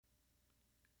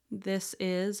This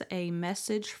is a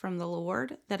message from the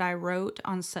Lord that I wrote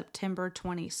on September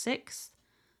 26th.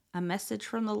 A message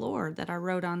from the Lord that I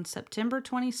wrote on September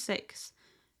 26th,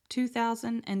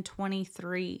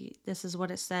 2023. This is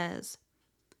what it says.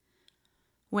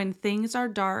 When things are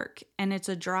dark and it's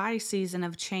a dry season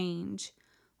of change,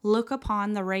 look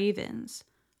upon the ravens,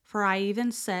 for I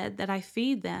even said that I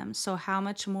feed them, so how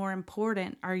much more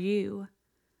important are you?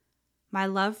 My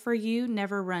love for you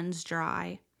never runs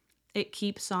dry. It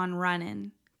keeps on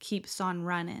running, keeps on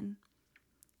running.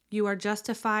 You are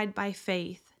justified by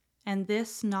faith, and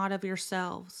this not of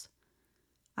yourselves.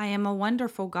 I am a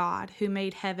wonderful God who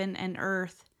made heaven and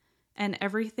earth and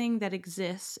everything that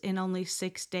exists in only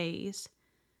 6 days.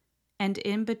 And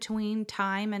in between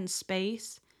time and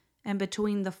space, and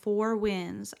between the 4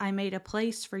 winds, I made a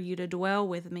place for you to dwell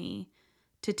with me,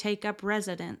 to take up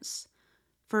residence.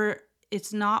 For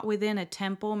it's not within a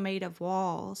temple made of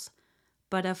walls,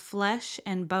 but of flesh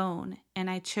and bone, and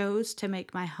I chose to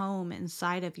make my home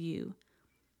inside of you.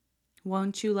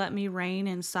 Won't you let me reign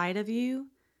inside of you?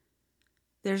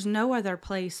 There's no other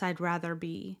place I'd rather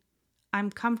be. I'm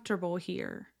comfortable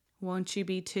here. Won't you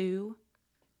be too?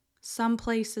 Some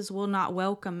places will not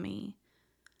welcome me,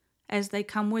 as they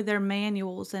come with their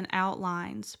manuals and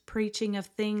outlines, preaching of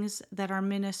things that are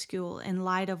minuscule in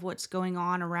light of what's going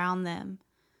on around them.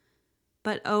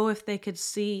 But oh, if they could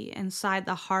see inside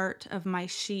the heart of my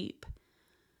sheep,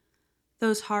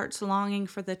 those hearts longing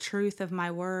for the truth of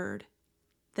my word,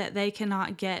 that they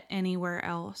cannot get anywhere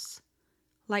else.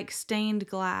 Like stained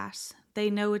glass,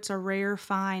 they know it's a rare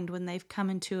find when they've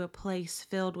come into a place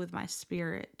filled with my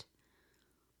spirit.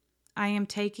 I am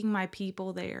taking my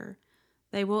people there.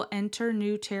 They will enter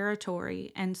new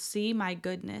territory and see my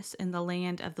goodness in the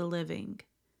land of the living.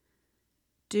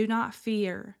 Do not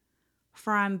fear,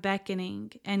 for I'm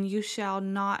beckoning, and you shall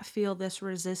not feel this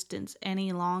resistance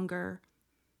any longer.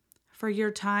 For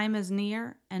your time is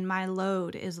near, and my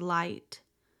load is light.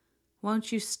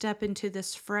 Won't you step into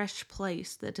this fresh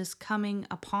place that is coming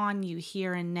upon you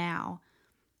here and now?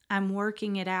 I'm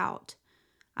working it out.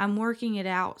 I'm working it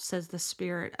out, says the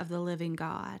Spirit of the living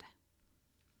God.